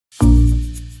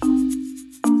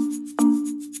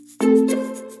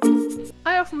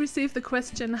received the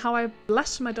question how I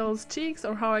blush my doll's cheeks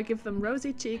or how I give them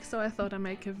rosy cheeks, so I thought I'd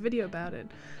make a video about it.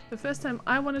 The first time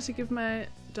I wanted to give my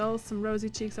doll some rosy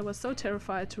cheeks, I was so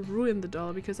terrified to ruin the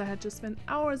doll because I had just spent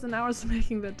hours and hours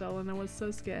making that doll, and I was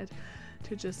so scared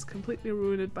to just completely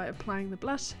ruin it by applying the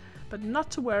blush. But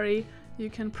not to worry, you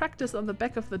can practice on the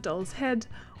back of the doll's head,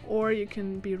 or you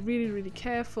can be really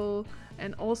careful,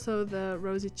 and also the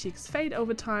rosy cheeks fade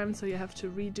over time, so you have to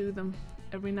redo them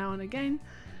every now and again.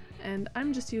 And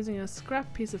I'm just using a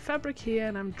scrap piece of fabric here,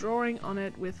 and I'm drawing on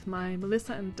it with my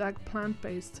Mellissa and Doug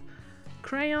plant-based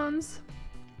crayons,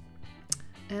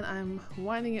 and I'm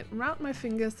winding it around my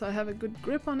fingers so I have a good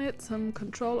grip on it, some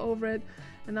control over it.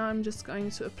 And now I'm just going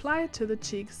to apply it to the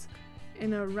cheeks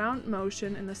in a round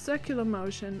motion, in a circular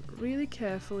motion, really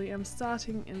carefully. I'm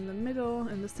starting in the middle,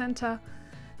 in the center,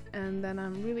 and then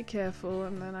I'm really careful,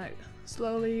 and then I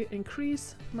slowly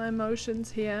increase my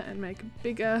motions here and make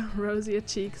bigger, rosier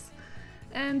cheeks.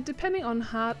 And depending on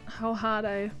how hard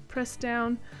I press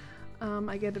down,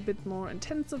 I get a bit more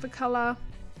intense of a color,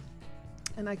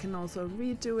 and I can also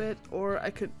redo it, or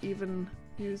I could even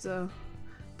use a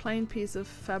plain piece of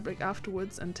fabric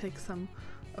afterwards and take some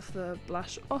of the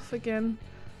blush off again.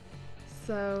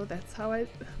 So that's how I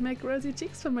make rosy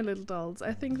cheeks for my little dolls.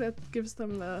 I think that gives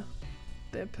them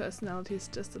their personalities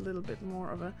just a little bit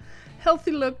more of a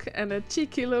healthy look and a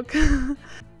cheeky look.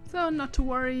 So not to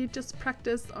worry, just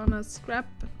practice on a scrap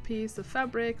piece of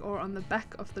fabric or on the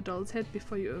back of the doll's head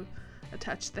before you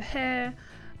attach the hair,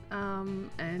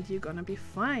 and you're gonna be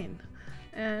fine.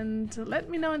 And let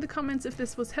me know in the comments if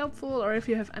this was helpful, or if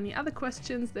you have any other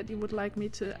questions that you would like me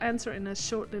to answer in a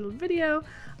short little video.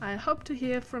 I hope to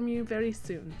hear from you very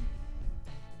soon.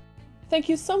 Thank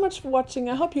you so much for watching.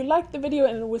 I hope you liked the video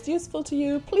and it was useful to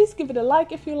you. Please give it a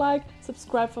like if you like,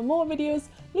 subscribe for more videos,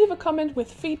 leave a comment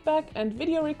with feedback and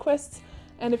video requests,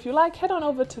 and if you like, head on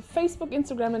over to Facebook,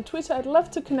 Instagram and Twitter. I'd love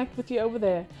to connect with you over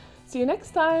there. See you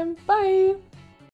next time. Bye!